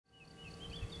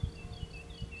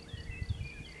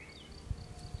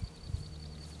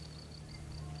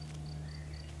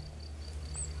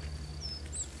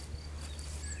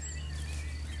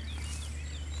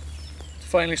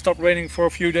finally stopped raining for a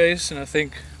few days and I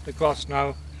think the grass is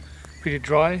now pretty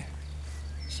dry.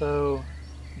 So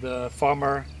the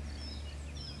farmer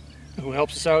who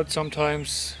helps us out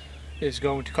sometimes is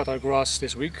going to cut our grass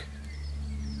this week.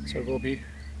 So it will be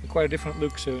quite a different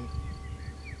look soon.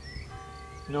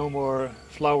 No more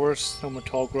flowers, no more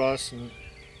tall grass, and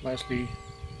nicely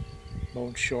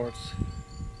mown short.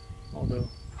 Although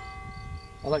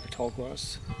I like the tall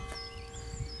grass.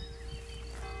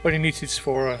 But he needs it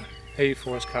for hay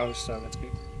for his cows, so that's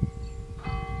good.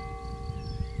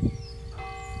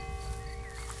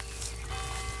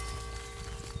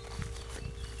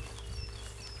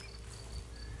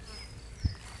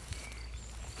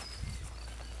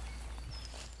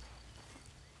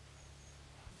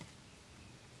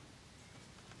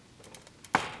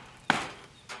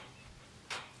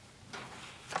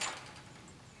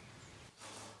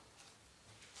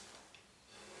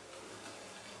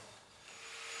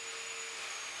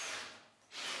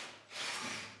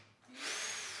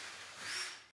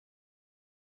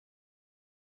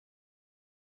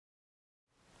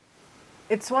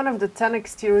 It's one of the 10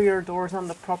 exterior doors on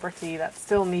the property that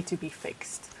still need to be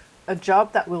fixed. A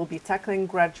job that we'll be tackling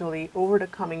gradually over the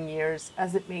coming years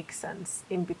as it makes sense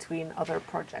in between other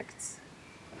projects.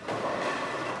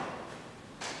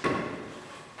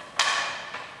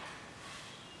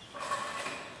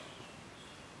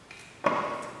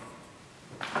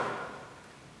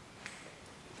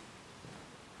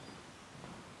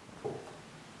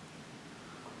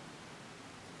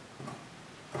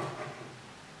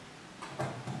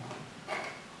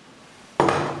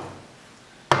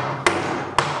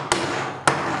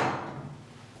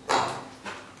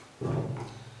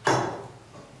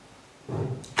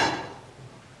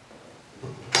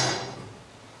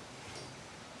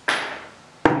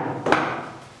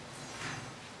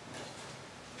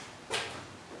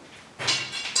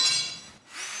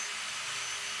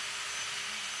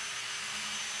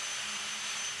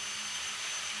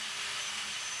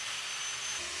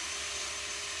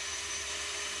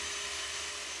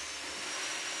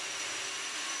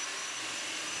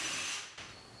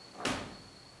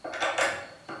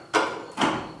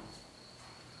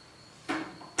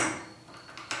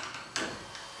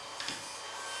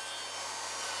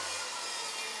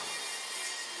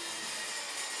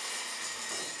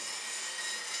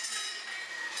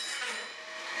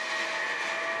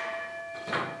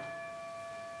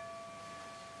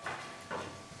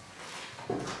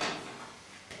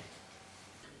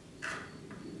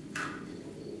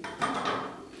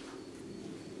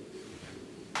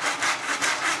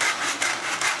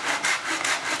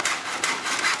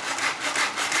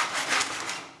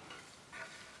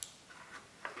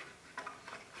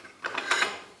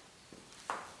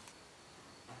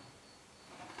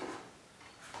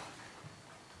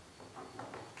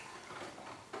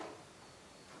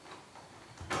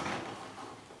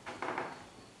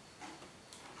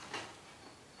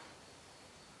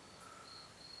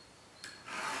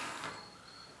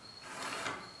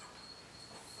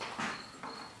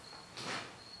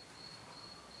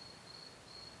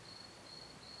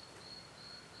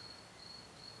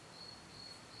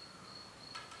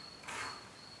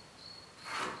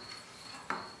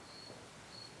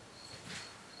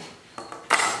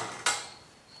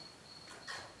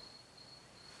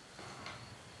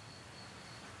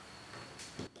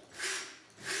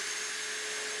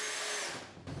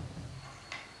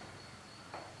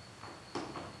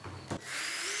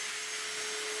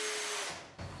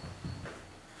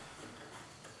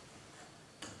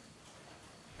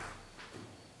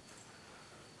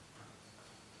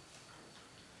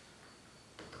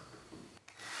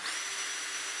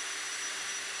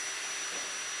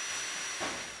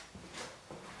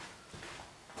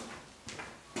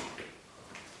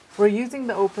 We're using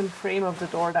the open frame of the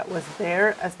door that was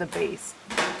there as the base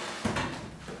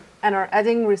and are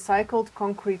adding recycled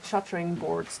concrete shuttering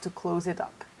boards to close it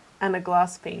up and a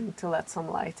glass pane to let some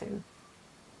light in.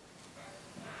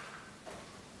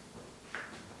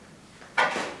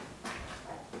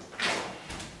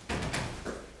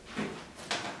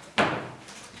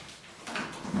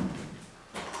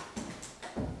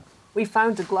 We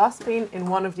found a glass pane in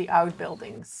one of the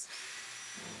outbuildings.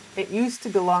 It used to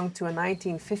belong to a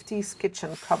 1950s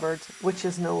kitchen cupboard, which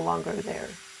is no longer there.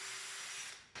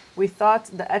 We thought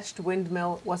the etched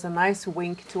windmill was a nice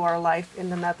wink to our life in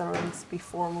the Netherlands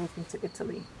before moving to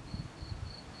Italy.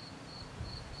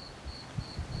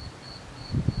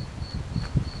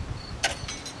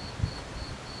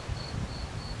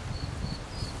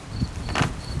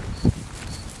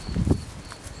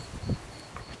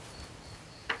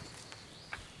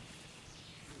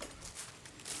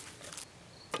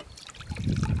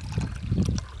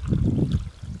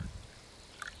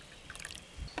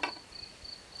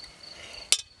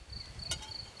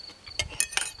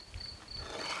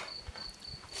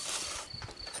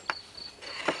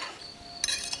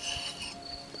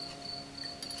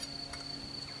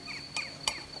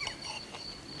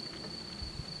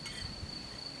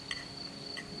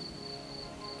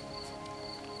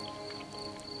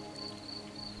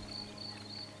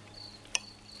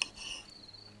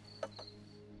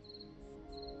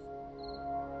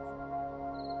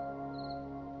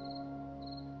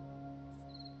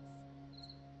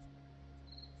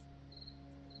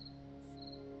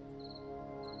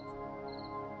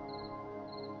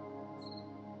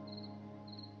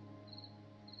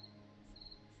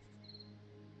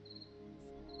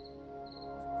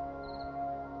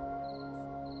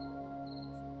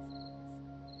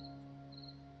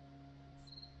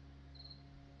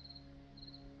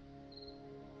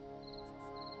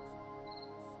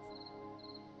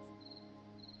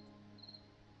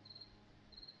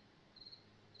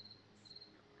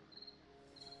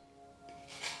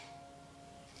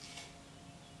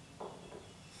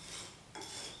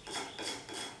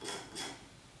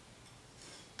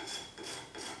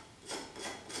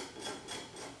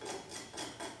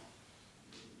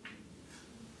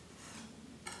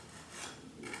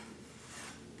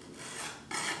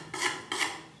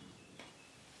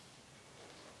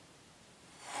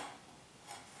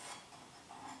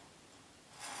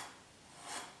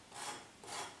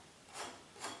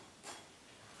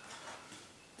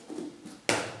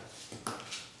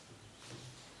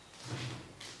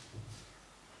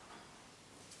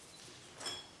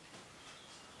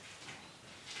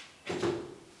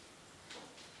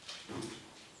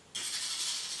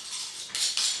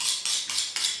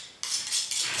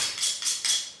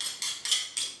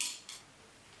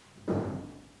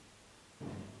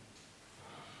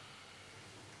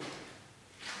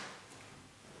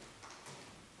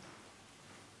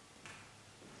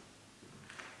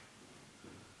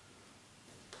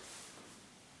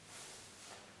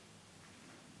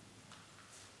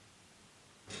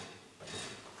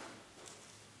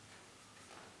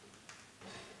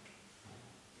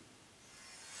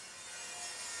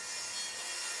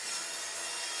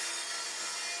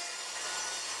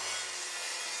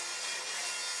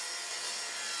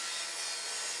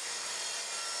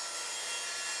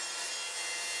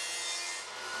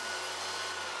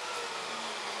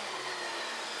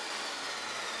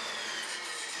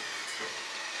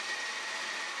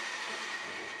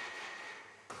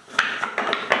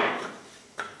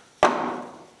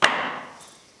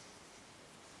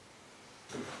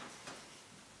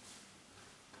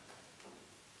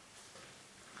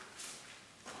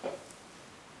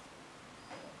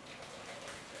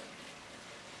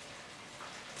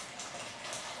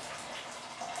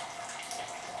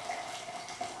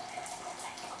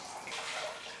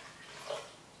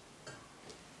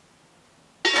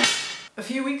 A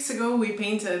few weeks ago we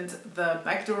painted the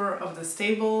back door of the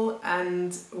stable,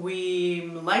 and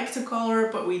we liked the color,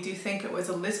 but we do think it was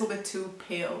a little bit too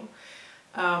pale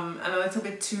and a little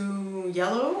bit too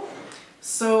yellow.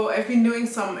 So I've been doing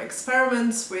some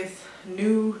experiments with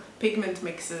new pigment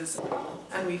mixes,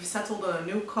 and we've settled on a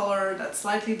new color that's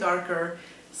slightly darker,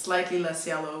 slightly less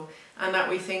yellow, and that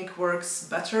we think works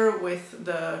better with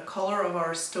the color of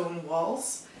our stone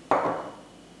walls.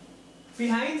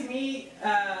 Behind me,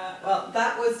 well,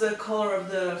 that was the color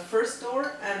of the first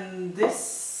door, and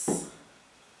this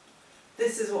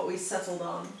is what we settled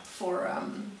on for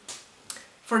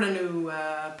the new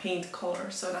paint color.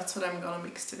 So that's what I'm gonna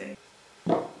mix today.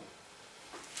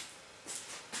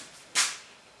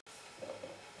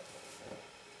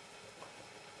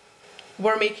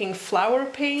 We're making flower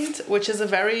paint, which is a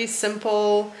very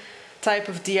simple type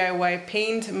of DIY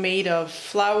paint made of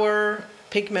flour,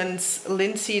 pigments,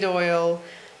 linseed oil,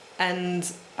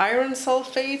 and iron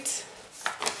sulfate.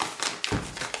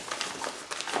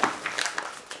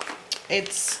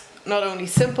 It's not only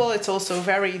simple, it's also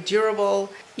very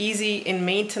durable, easy in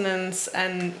maintenance,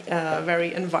 and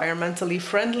very environmentally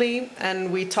friendly.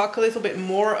 And we talk a little bit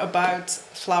more about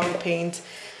flower paint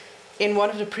in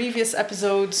one of the previous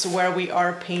episodes where we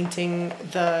are painting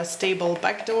the stable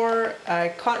back door. I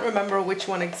can't remember which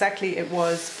one exactly it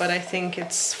was, but I think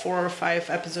it's 4 or 5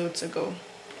 episodes ago.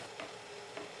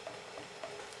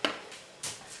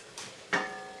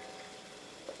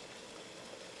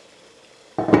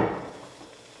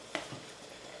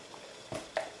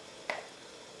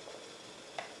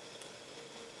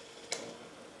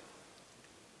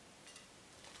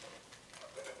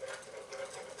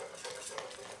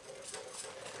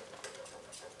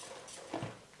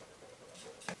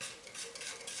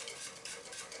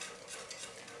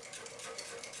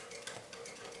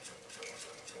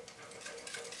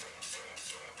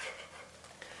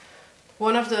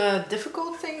 One of the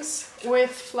difficult things with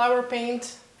flower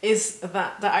paint is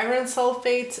that the iron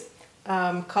sulfate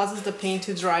causes the paint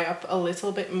to dry up a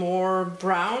little bit more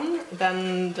brown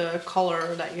than the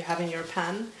color that you have in your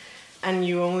pan, and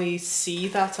you only see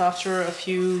that after a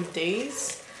few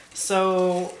days.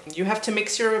 So you have to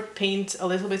mix your paint a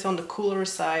little bit on the cooler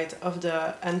side of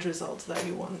the end result that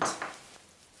you want.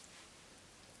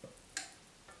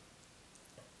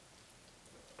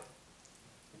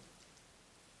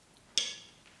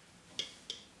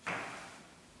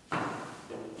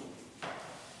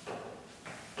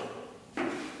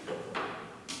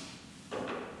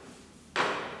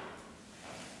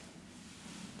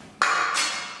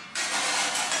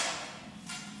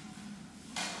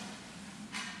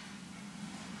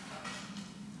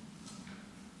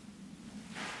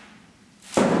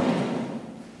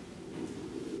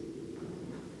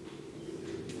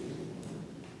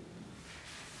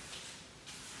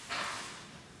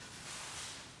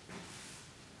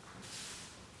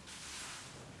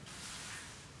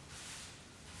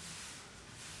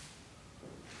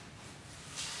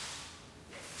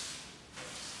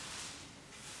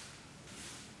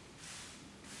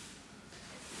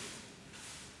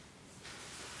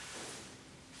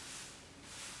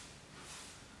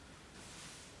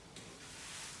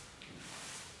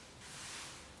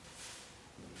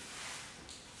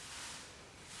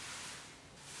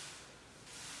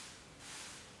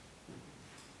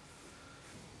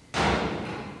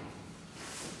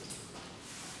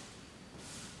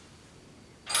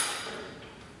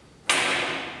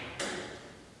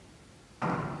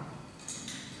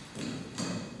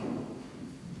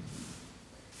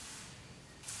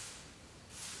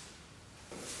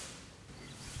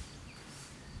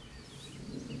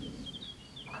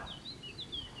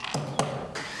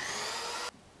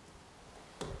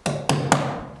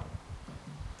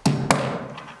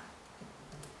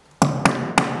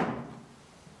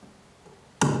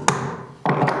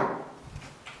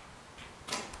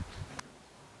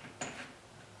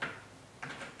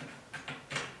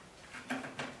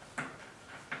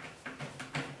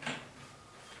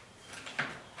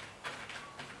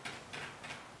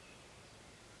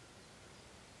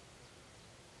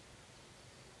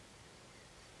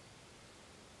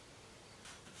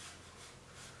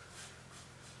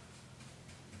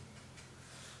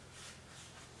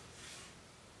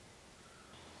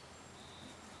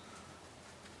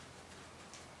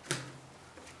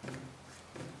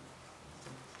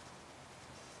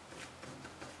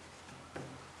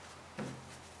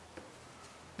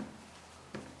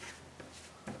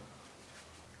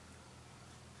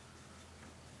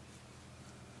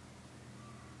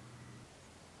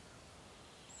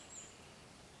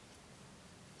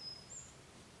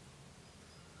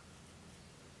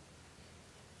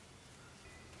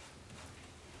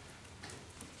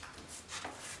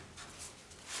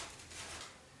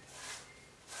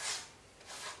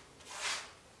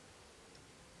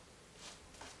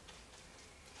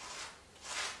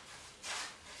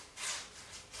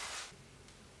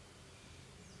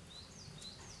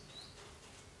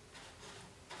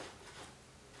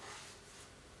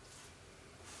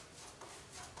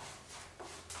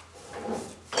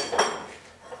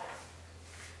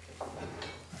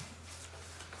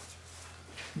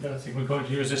 Don't think we're going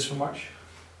to use this for much.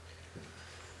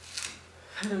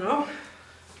 I don't know.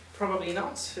 Probably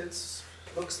not. It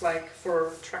looks like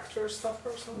for tractor stuff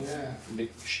or something. Yeah,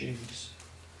 big machines.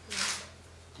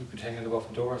 You could hang it above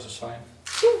the door as a sign.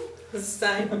 This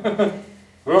time.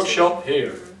 Workshop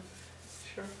here.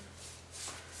 Sure.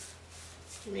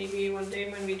 Maybe one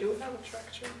day when we do have a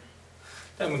tractor.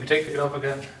 Then we can take it off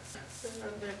again.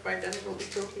 And by then it will be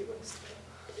totally wasted.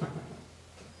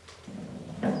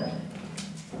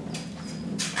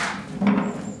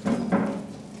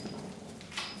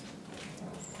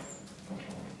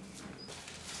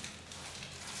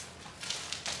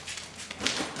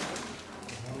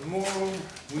 One more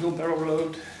wheelbarrow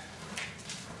load.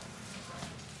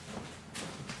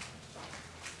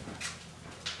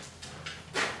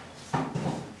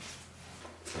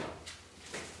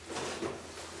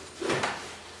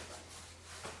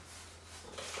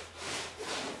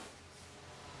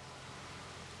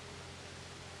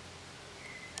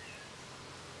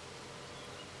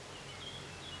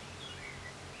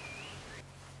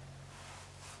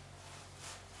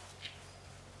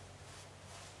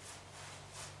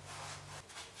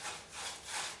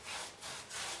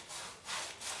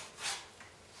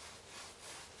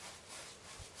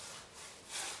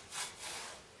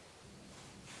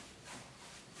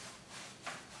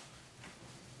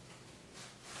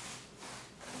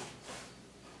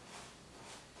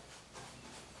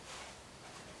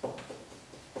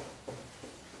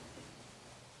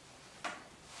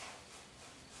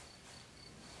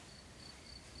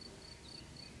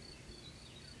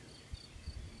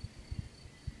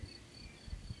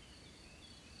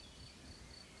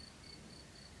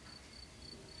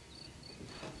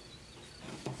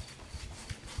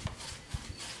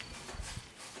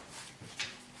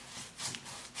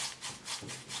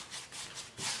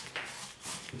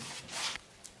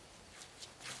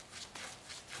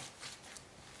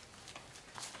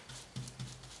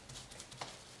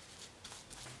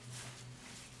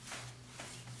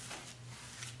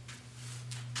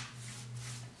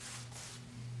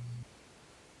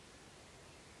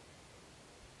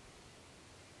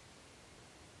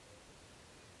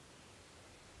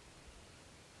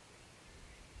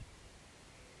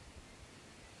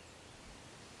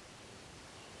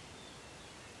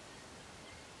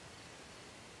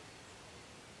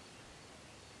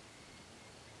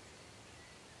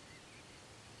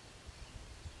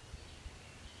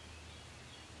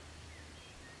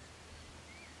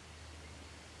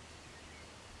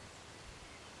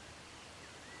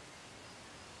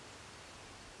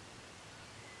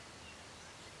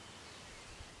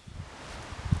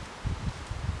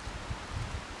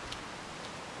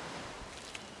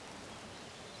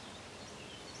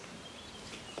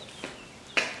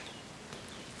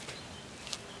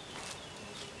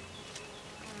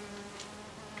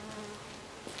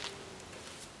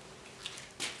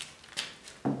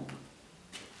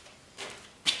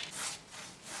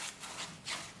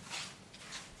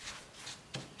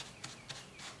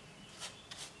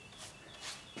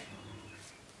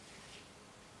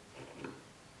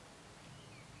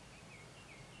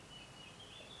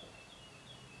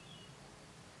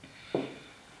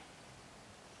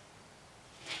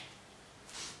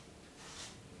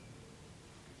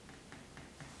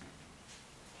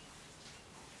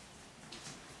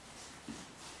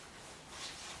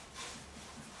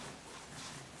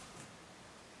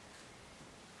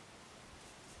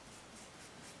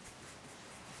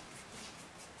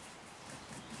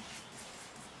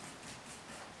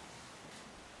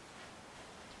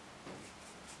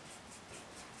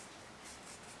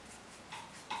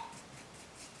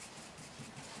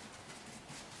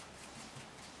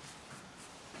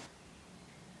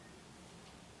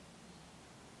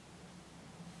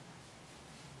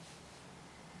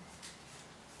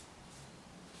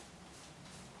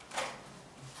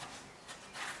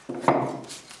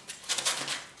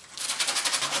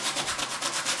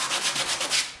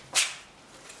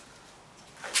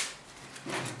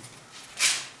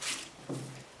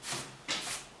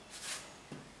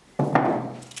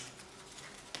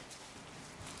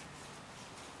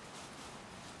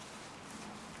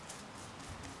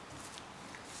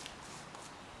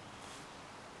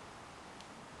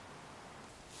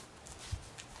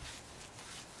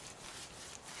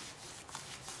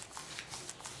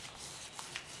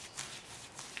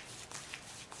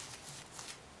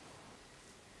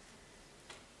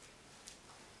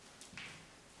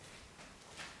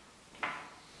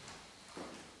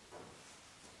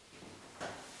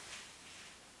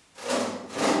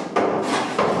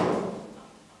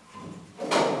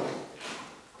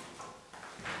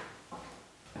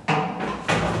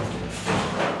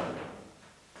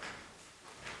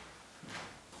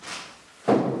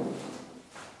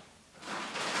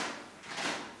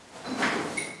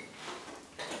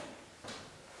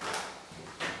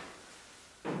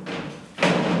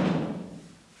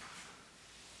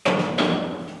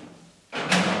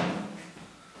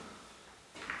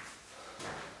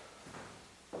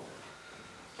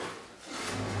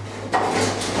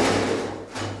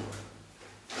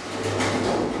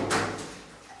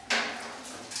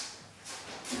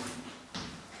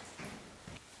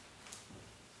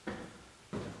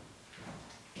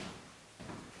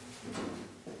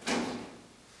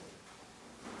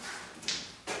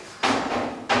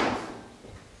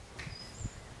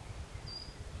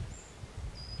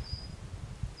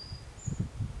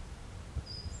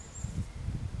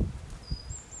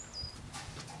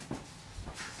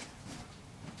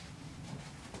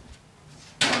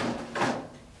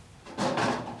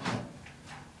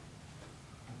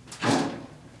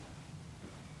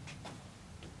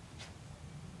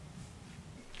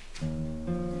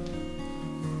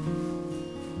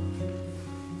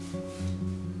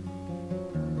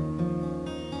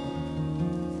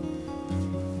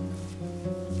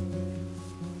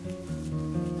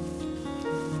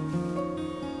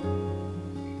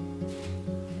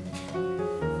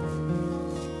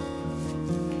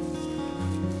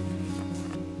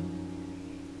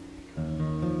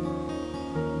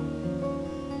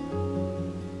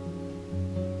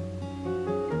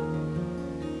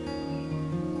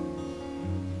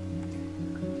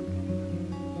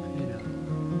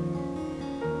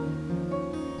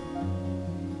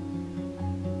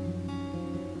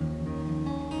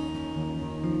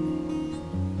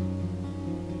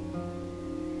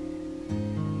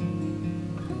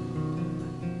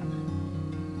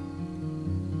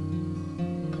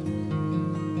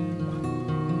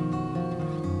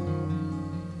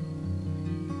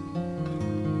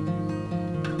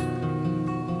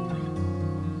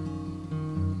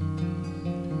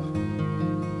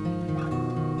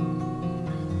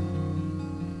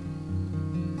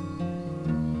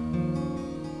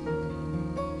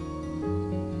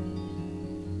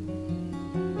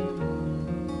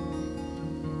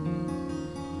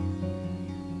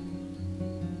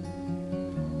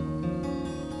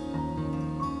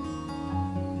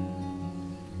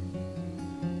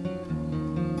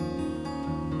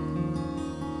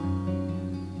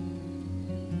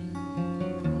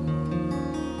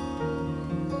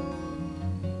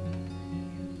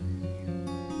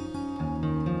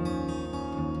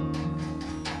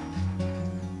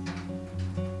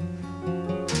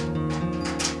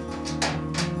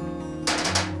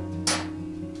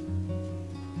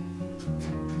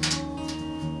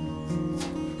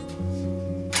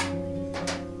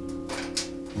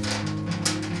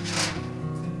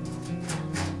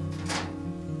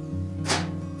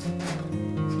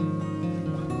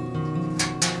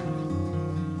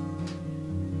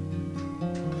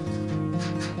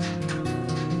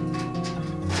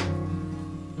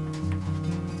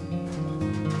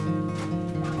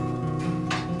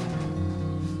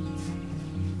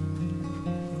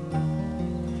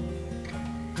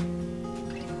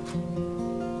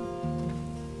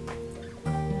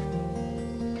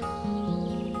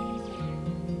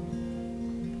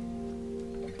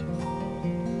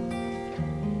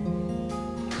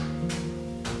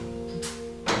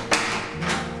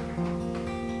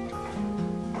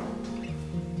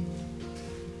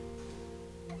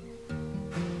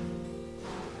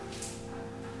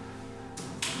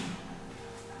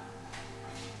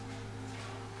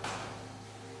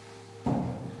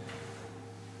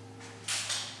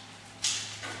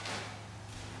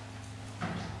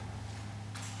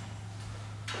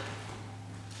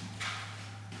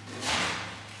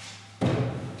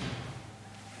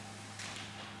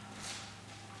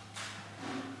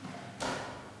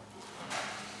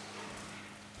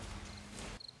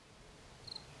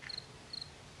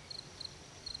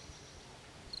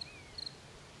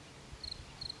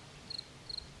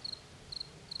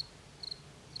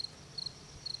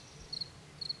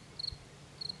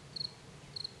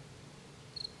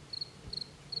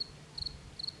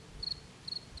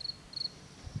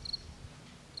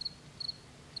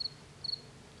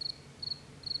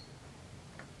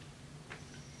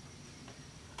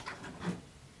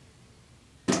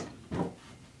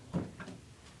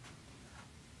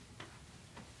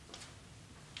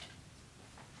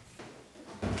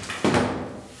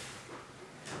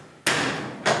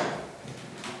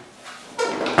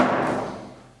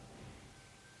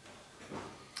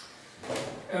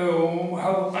 Oh,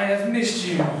 how I have missed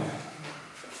you.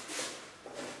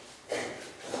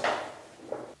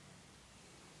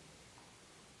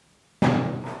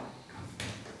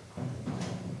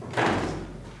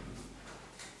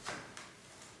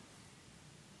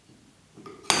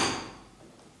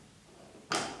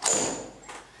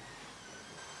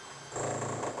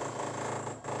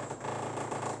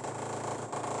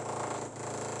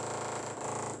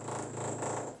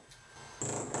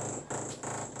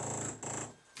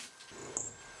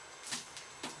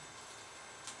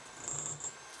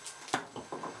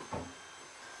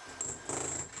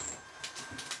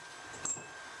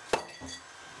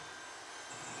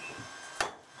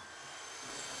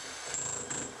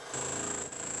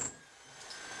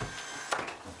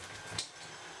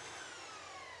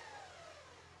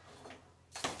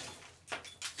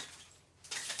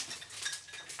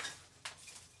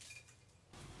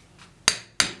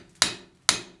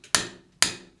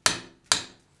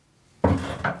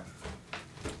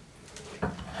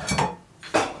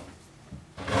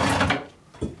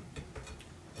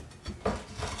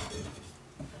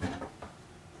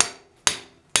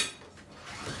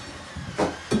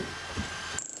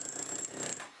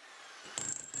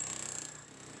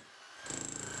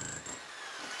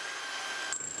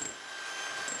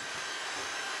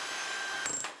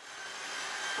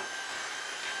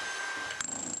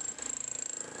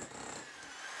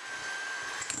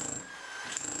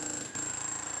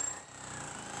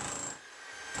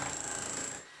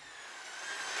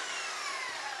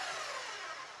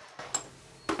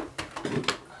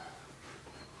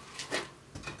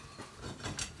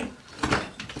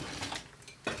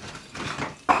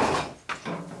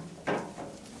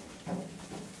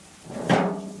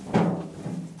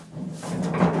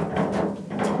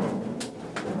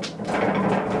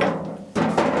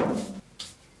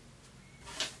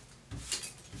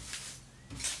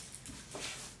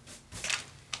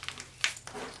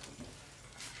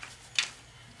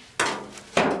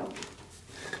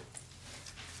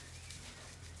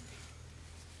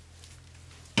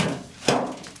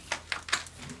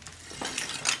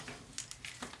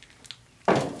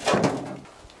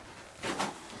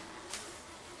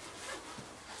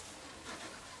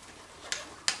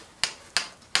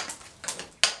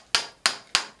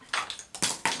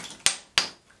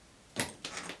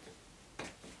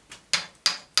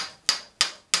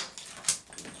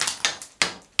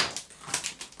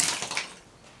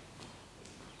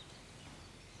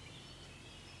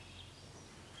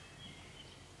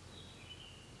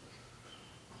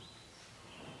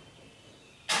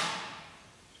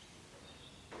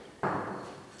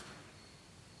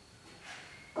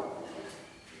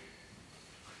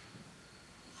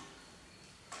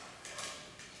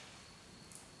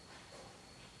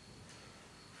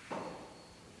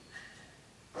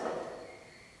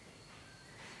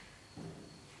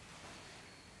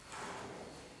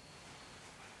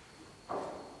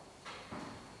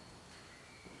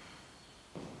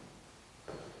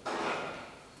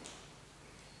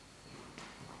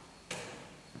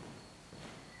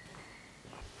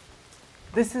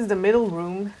 This is the middle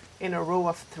room in a row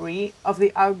of 3 of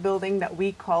the outbuilding that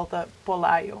we call the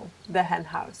Polaio, the hen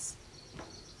house.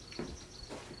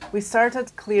 We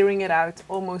started clearing it out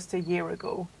almost a year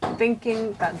ago,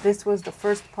 thinking that this was the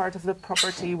first part of the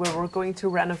property where we're going to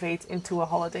renovate into a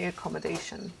holiday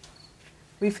accommodation.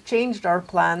 We've changed our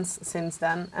plans since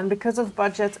then, and because of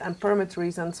budget and permit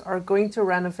reasons, are going to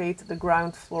renovate the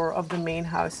ground floor of the main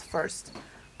house first.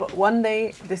 But one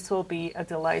day, this will be a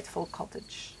delightful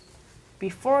cottage.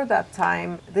 Before that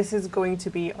time, this is going to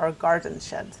be our garden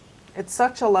shed. It's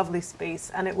such a lovely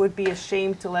space, and it would be a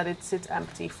shame to let it sit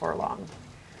empty for long.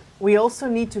 We also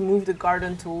need to move the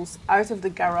garden tools out of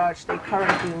the garage they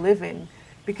currently live in,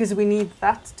 because we need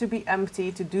that to be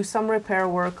empty to do some repair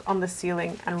work on the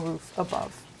ceiling and roof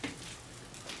above.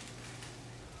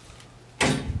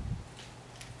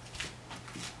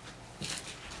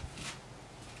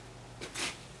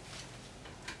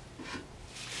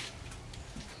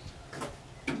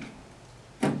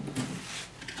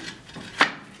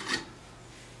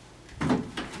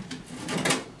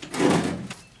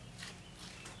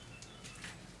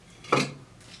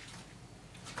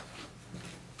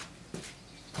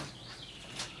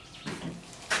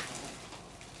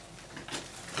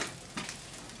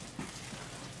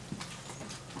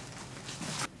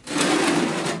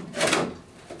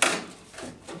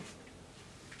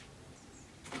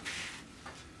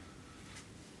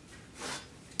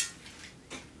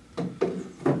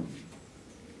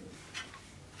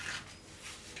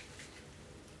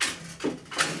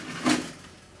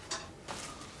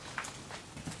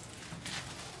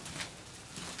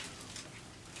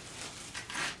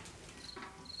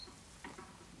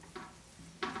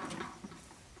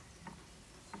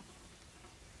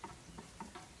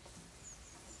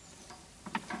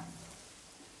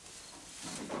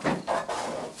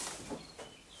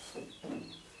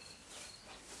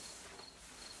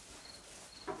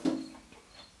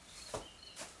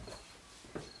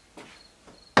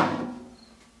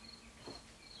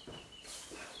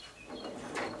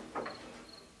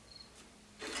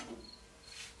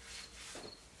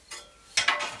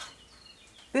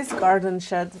 This garden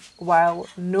shed, while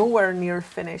nowhere near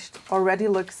finished, already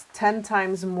looks 10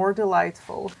 times more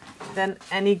delightful than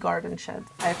any garden shed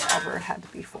I've ever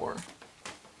had before.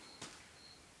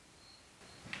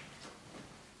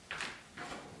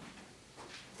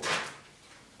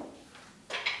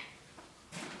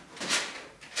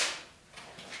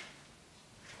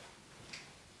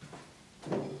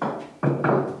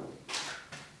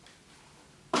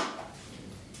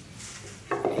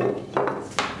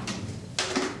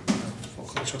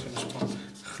 Een soort van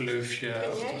gleufje.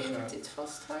 Kun jij dit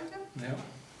vasthouden? Ja.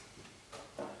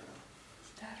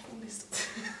 Daarom is het.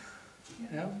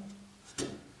 Ja.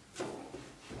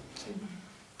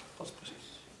 Past precies.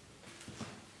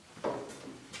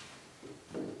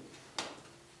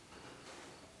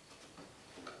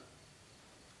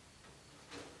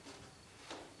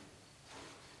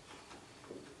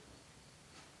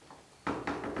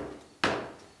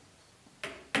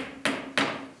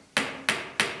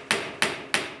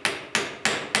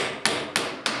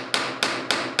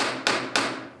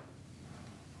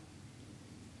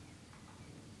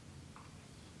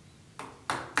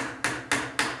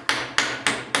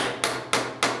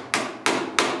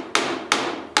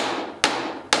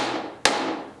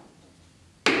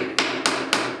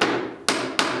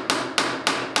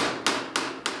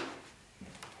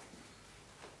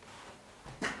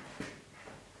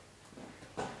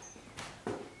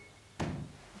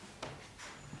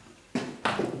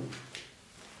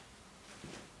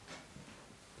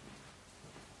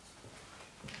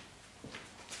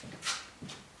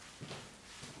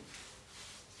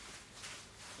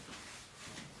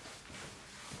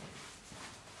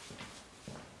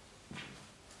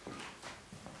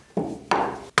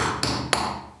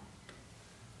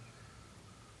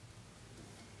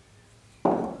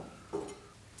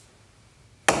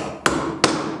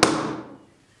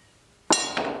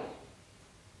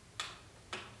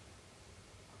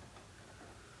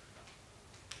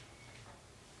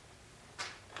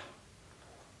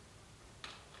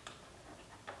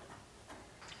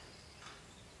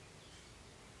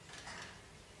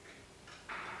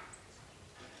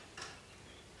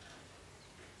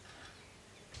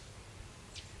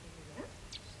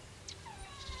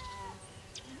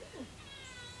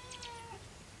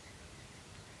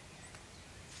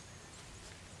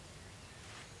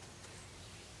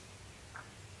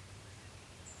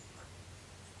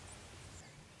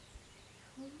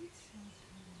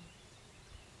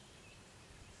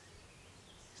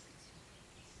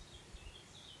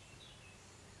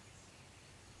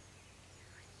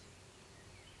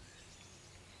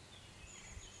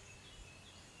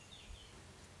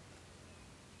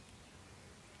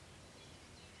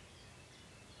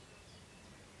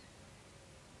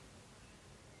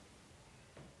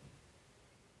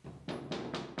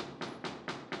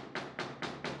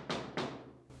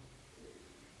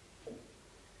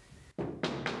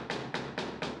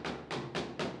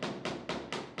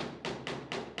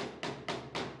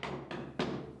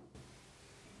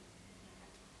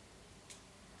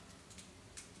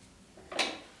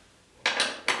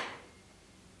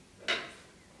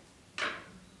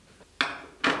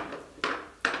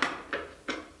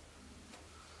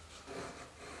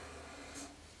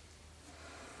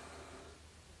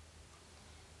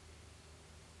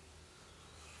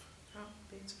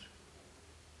 Beter.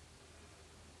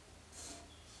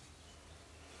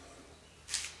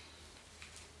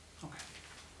 Oké.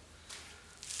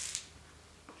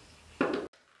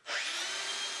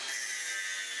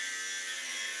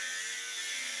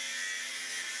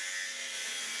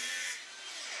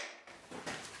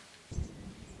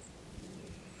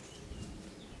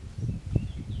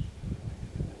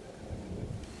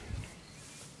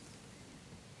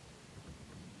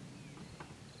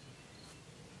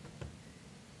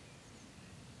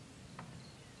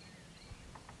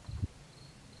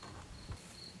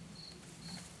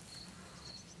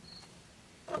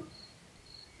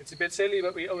 It's a bit silly,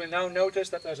 but we only now notice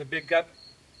that there's a big gap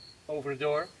over the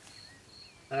door.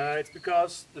 It's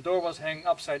because the door was hanging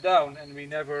upside down and we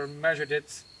never measured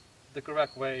it the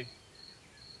correct way.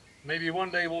 Maybe one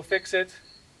day we'll fix it,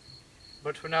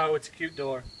 but for now it's a cute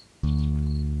door.